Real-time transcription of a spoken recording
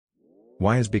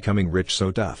Why is becoming rich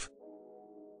so tough?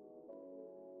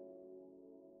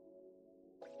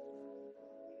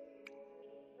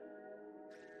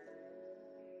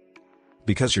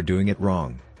 Because you're doing it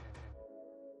wrong.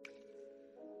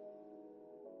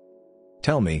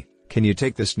 Tell me, can you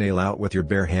take this nail out with your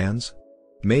bare hands?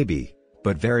 Maybe,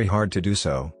 but very hard to do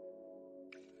so.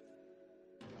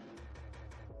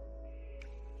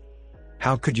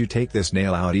 How could you take this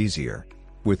nail out easier?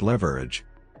 With leverage.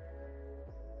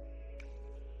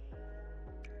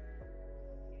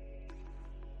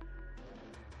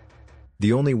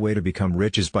 The only way to become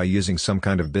rich is by using some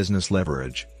kind of business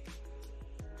leverage.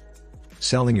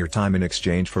 Selling your time in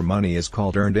exchange for money is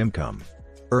called earned income.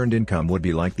 Earned income would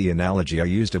be like the analogy I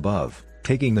used above,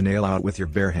 taking the nail out with your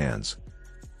bare hands.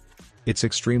 It's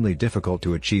extremely difficult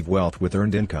to achieve wealth with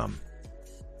earned income.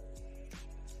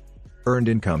 Earned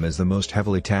income is the most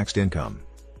heavily taxed income.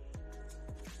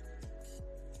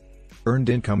 Earned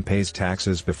income pays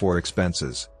taxes before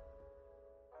expenses.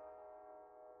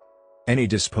 Any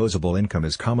disposable income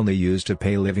is commonly used to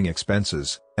pay living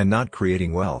expenses, and not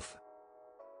creating wealth.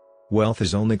 Wealth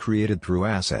is only created through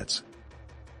assets.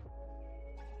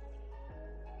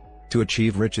 To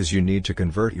achieve riches, you need to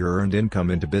convert your earned income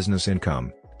into business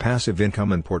income, passive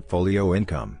income and portfolio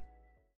income.